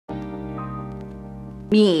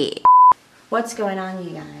Yeah. What's going on, you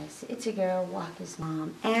guys? It's your girl, Walker's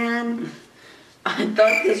mom, and I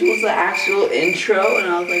thought this was the actual intro, and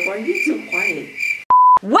I was like, why are you so quiet?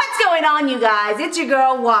 what's going on, you guys? It's your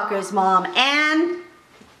girl, Walker's mom, and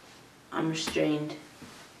I'm restrained.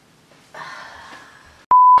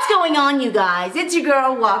 what's going on, you guys? It's your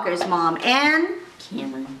girl, Walker's mom, and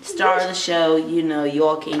Cameron. Star of the show, you know, you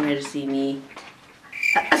all came here to see me.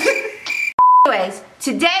 Anyways,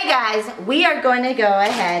 today, guys, we are going to go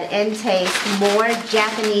ahead and taste more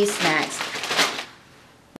Japanese snacks.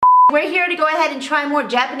 We're here to go ahead and try more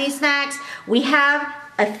Japanese snacks. We have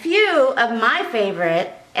a few of my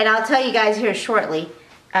favorite, and I'll tell you guys here shortly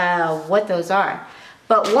what those are.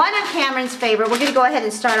 But one of Cameron's favorite, we're going to go ahead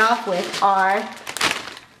and start off with, are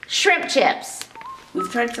shrimp chips.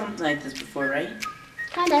 We've tried something like this before, right?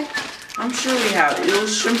 Kinda. I'm sure we have. It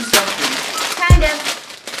was shrimp stuffing. Kind of.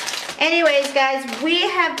 Anyways, guys, we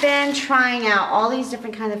have been trying out all these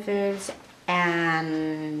different kind of foods,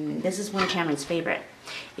 and this is one of Cameron's favorite.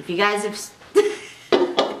 If you guys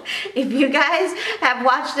have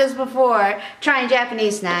watched us before trying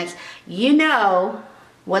Japanese snacks, you know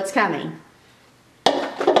what's coming.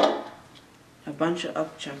 A bunch of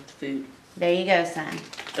upchucked food. There you go, son.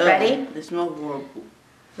 Ready? They smell horrible.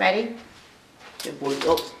 Ready? Yeah, boy.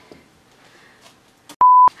 Oh.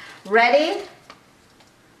 Ready?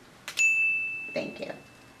 Thank you.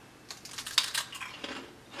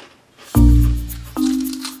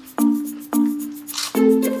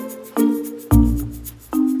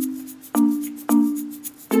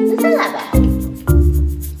 It's not that bad.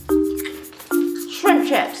 Shrimp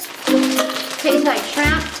chips. Tastes like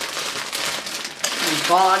shrimp. And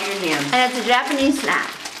fall out of your hand. And it's a Japanese snack.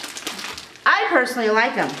 I personally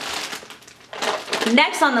like them.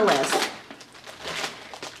 Next on the list.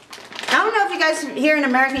 I don't know if you guys here in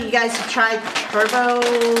America, you guys have tried turbo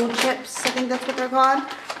chips. I think that's what they're called.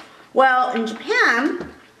 Well, in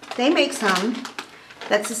Japan, they make some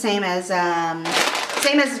that's the same as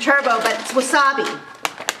the turbo, but it's wasabi.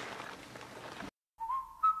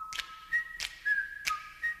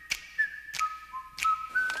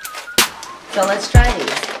 So let's try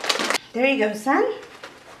these. There you go, son.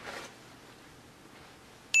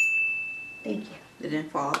 Thank you. They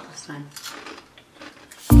didn't fall out this time.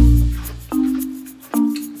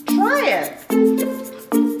 Try it.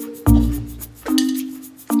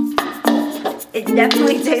 It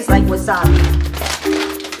definitely tastes like wasabi.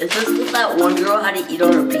 Is this what that one girl had to eat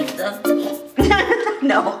on her pizza?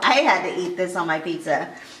 No, I had to eat this on my pizza.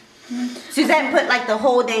 Suzanne put like the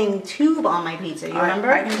whole dang tube on my pizza, you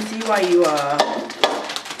remember? I can see why you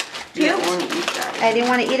didn't want to eat that. I didn't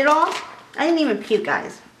want to eat it all? I didn't even puke,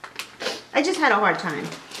 guys. I just had a hard time.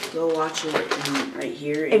 Go watch it right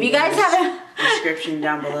here. If you guys haven't... description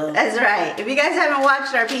down below. That's right. If you guys haven't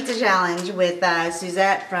watched our pizza challenge with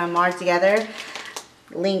Suzette from Our Together,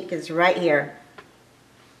 link is right here.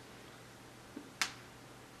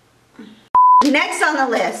 Next on the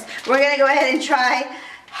list, we're going to go ahead and try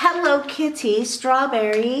Hello Kitty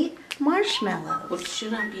Strawberry Marshmallow. Which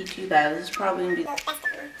shouldn't be too bad. This is probably going to be...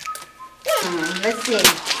 Let's see.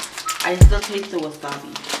 I still taste the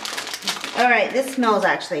wasabi. Alright, this smells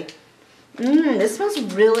actually... this smells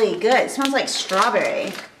really good. It smells like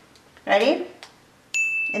strawberry. Ready?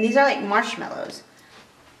 And these are like marshmallows.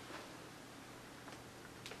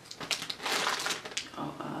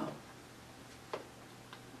 Oh.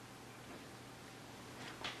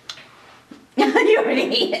 You already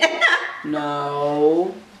ate it.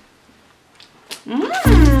 No.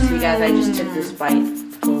 Mmm. See guys, I just took this bite.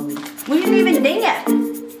 Totally. We didn't even ding it.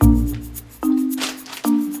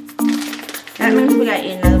 That means we gotta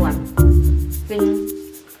eat another one. Ding.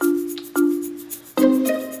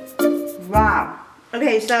 Wow.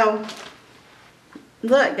 Okay, so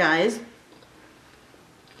look, guys.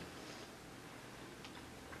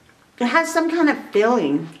 It has some kind of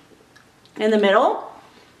filling in the middle.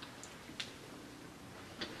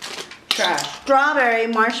 Trash. Strawberry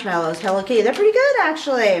marshmallows, Hello Kitty. They're pretty good,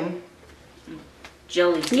 actually.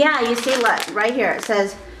 Jelly. Yeah, you see, look, right here. It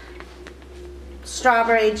says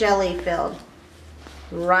strawberry jelly filled.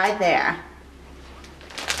 Right there.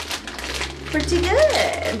 Pretty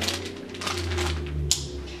good.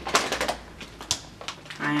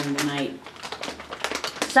 I am the knight.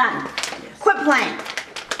 Son, Yes. quit playing.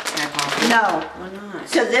 Can I pop it? No. Why not?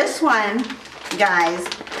 So this one, guys,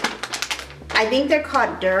 I think they're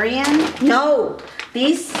called durian. No,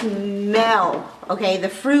 these smell. Okay, the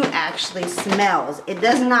fruit actually smells. It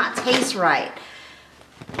does not taste right.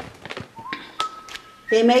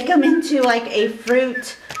 They make them into like a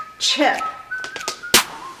fruit chip.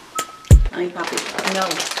 Let me pop it. No,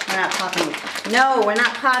 We're not popping. No, we're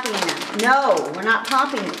not popping them. No, we're not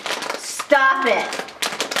popping. Stop it.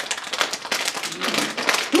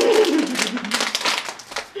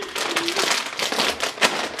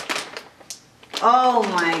 Oh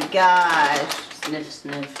my gosh. Sniff,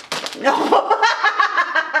 sniff. No.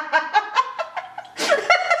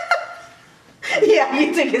 Yeah,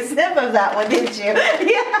 you took a sniff of that one, didn't you?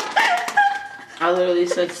 Yeah. I literally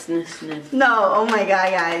said sniff, sniff. No, oh my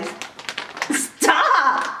god, guys.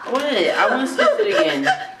 Stop! What? I want to sniff it again.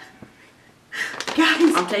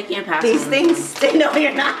 Guys, I'm taking a pass. these things stink. No,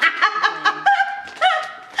 you're not.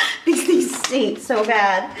 These things stink so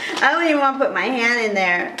bad. I don't even want to put my hand in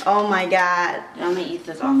there. Oh my god. I'm gonna eat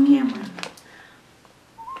this off camera.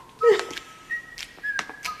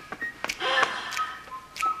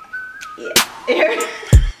 Yeah. Here.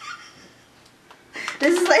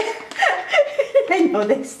 This is like, I know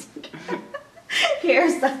they stink.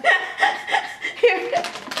 Here's the, here.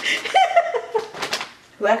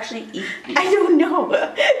 Who actually eats these? I don't know.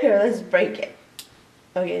 Here, let's break it.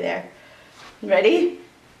 Okay, there. Ready?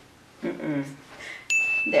 Mm-mm.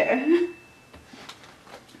 There.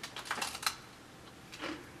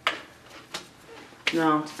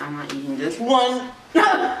 No, I'm not eating this one.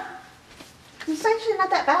 It's actually not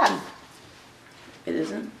that bad. It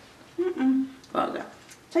isn't? Mm-mm. Oh, God.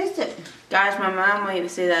 Taste it. Guys, my mom might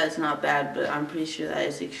say that it's not bad, but I'm pretty sure that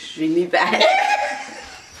is extremely bad.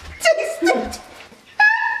 Taste it.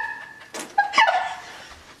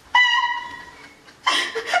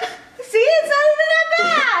 See, it's not even that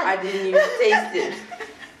bad. I didn't even taste it.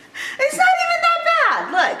 It's not even that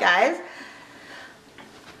bad. Look, guys.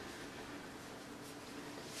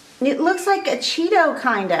 It looks like a Cheeto,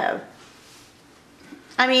 kind of.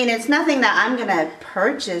 I mean, it's nothing that I'm gonna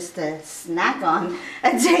purchase to snack on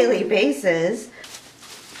a daily basis.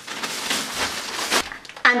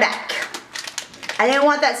 I'm back. I didn't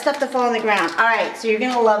want that stuff to fall on the ground. All right, so you're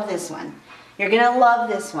gonna love this one. You're gonna love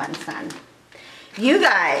this one, son. You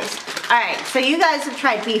guys, all right, so you guys have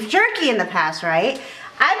tried beef jerky in the past, right?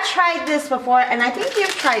 I've tried this before, and I think you've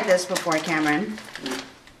tried this before, Cameron.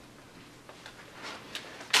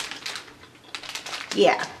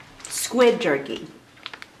 Yeah, squid jerky.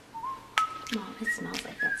 Mom, it smells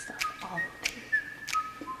like that stuff all over.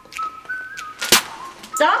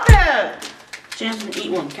 Stop it! Chance to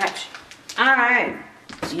eat one, catch. Alright.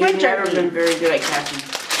 You've never been very good at catching.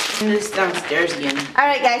 I'm this downstairs again.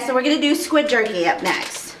 Alright guys, so we're gonna do squid jerky up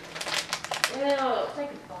next. Ew, it's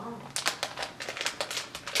like a bomb.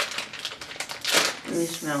 Let me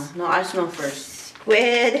smell. No, I smell first.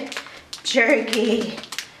 Squid jerky.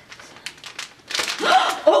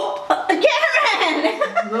 Oh, Karen!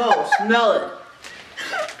 No, smell it.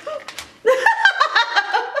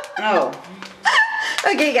 No.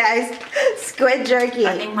 Okay guys, squid jerky.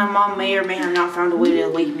 I think my mom may or may have not found a way to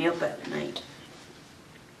wake me up at night.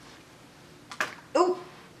 Ooh.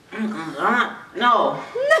 No.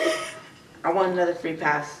 I want another free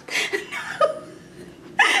pass.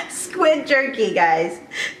 Squid jerky, guys.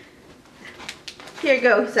 Here you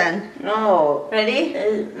go, son. No. Ready?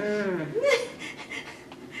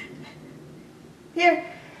 Here.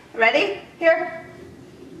 Ready? Here.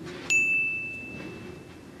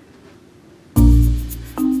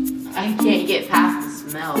 I can't get past the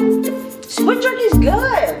smell. Squid jerky's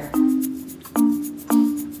good.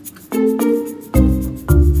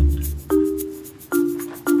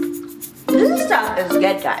 This stuff is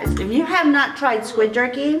good, guys. If you have not tried squid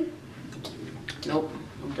jerky, Nope,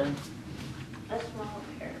 I'm done. Let's smell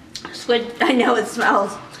over here. squid, I know it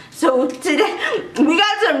smells. So today, we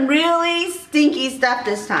got some really stinky stuff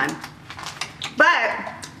this time.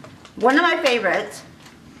 But one of my favorites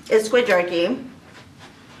is squid jerky.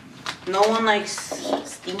 No one likes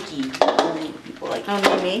stinky. Only people like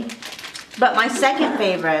Only me. But my second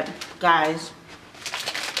favorite, guys,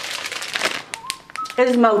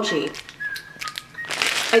 is mochi.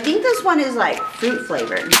 I think this one is like fruit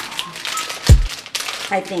flavored.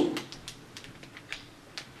 I think.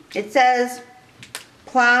 It says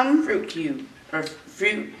plum. fruit cube or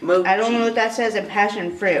fruit mochi. I don't know what that says in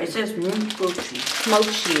passion fruit. It says mochi.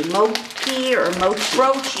 Mochi. Mochi or mochi?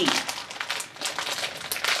 Brochi.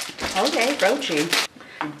 Okay, brochi.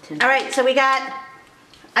 Alright, so we got,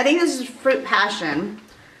 I think this is fruit passion.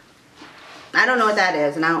 I don't know what that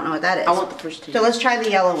is, and I don't know what that is. I want the first two. So let's try the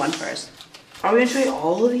yellow one first. Are we gonna try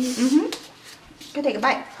all of these? Mm-hmm. Go take a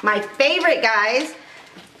bite. My favorite, guys.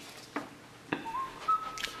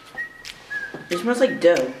 It smells like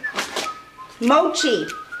dough. Mochi.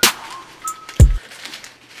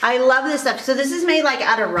 I love this stuff. So this is made like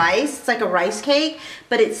out of rice. It's like a rice cake,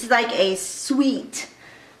 but it's like a sweet.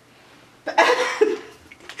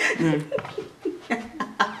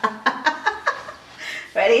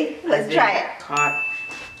 Ready? Let's try it. Hot.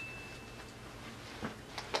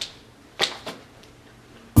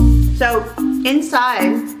 So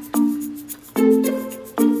inside,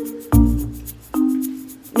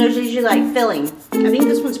 there's usually like filling. I think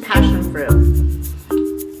this one's passion fruit.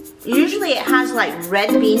 Usually it has like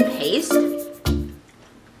red bean paste.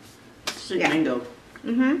 It's a mango.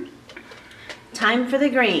 Mm-hmm. Time for the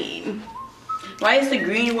green. Why is the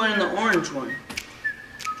green one and the orange one?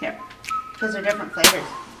 Here, because they're different flavors.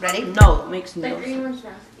 Ready? No, it makes The no green sense. one's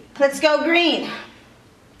nasty. Let's go green.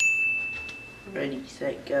 Ready,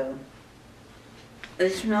 set, go. They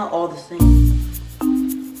smell all the same.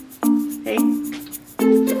 Okay.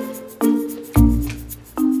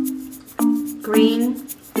 Green.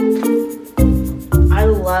 I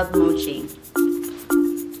love mochi.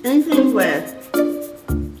 Anything with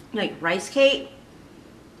like rice cake.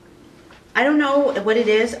 I don't know what it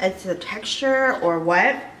is. It's the texture or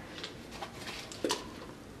what.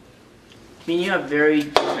 I mean, you have very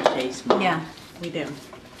different tastes, Mom. Yeah, we do.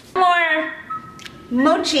 More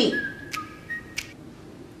mochi.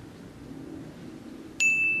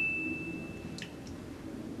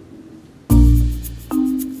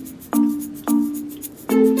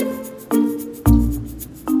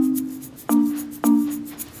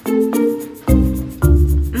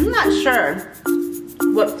 I'm not sure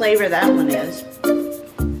what flavor that one is.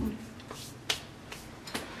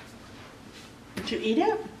 Did you eat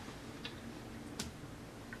it?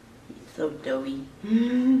 It's so doughy.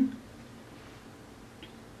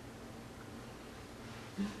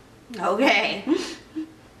 Okay.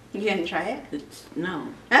 You gonna try it? It's, no.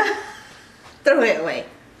 Throw it away.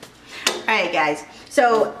 Alright guys,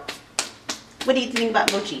 so what do you think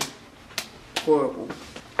about mochi? Horrible.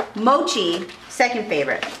 Mochi, second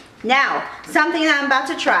favorite. Now, something that I'm about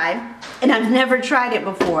to try, and I've never tried it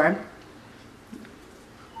before.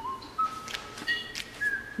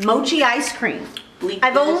 Mochi ice cream.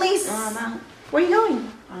 I've only... I'm out. Where are you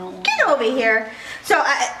going? I don't want Get over here. So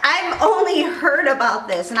I've only heard about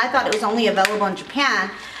this, and I thought it was only available in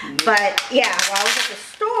Japan. But yeah, while I was at the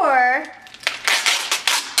store,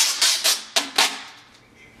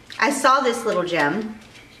 I saw this little gem,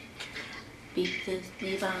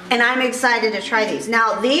 and I'm excited to try these.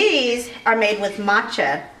 Now these are made with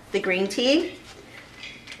matcha, the green tea.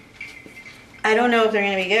 I don't know if they're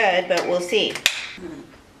gonna be good, but we'll see.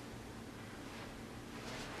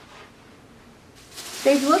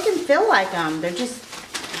 They look and feel like them. They're just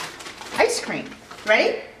ice cream.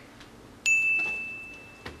 Ready?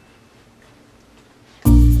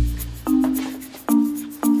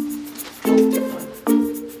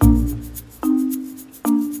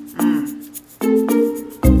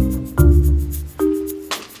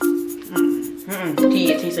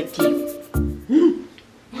 Tea, it tastes like tea.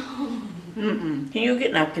 Can you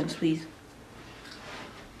get napkins, please?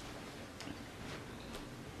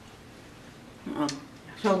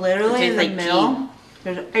 So literally in It the tastes like middle,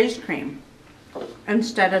 there's ice cream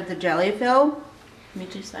instead of the jelly fill. Let me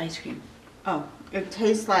taste the ice cream. Oh, it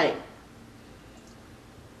tastes like...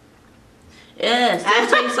 Yes, it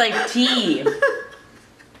tastes like tea.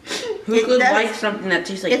 Who It could does. like something that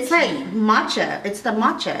tastes like It's tea? like matcha. It's the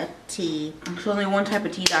matcha tea. There's only one type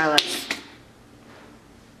of tea that I like.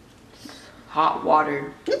 Hot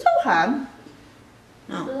water. It's okay.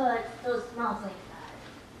 No. Ugh, it still smells like that.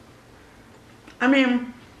 I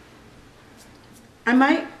mean, I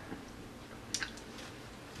might...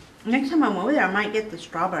 Next time I'm over there, I might get the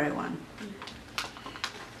strawberry one.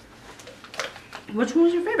 Which one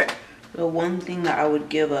was your favorite? The one thing that I would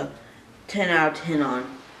give a 10 out of 10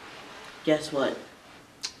 on. Guess what?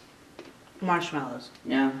 Marshmallows.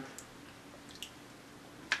 Yeah.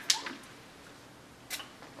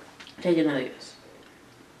 Take another guess.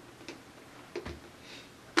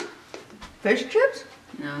 Fish chips?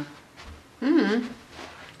 No. Mm-hmm.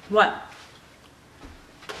 What?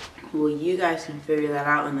 Well, you guys can figure that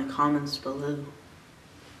out in the comments below.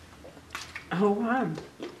 Oh, wow.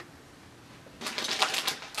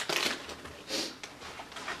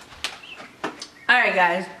 Alright,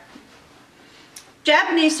 guys.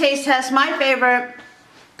 Japanese taste test. My favorite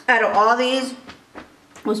out of all these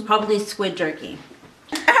was probably squid jerky.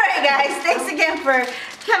 Alright, guys. Thanks again for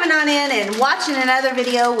coming on in and watching another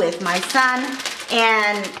video with my son.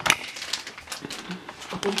 And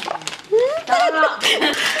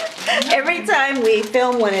every time we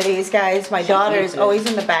film one of these, guys, my daughter is always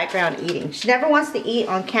in the background eating. She never wants to eat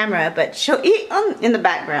on camera, but she'll eat in the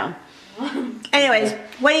background. Anyways,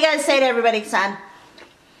 what do you guys say to everybody, son?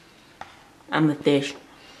 I'm a fish.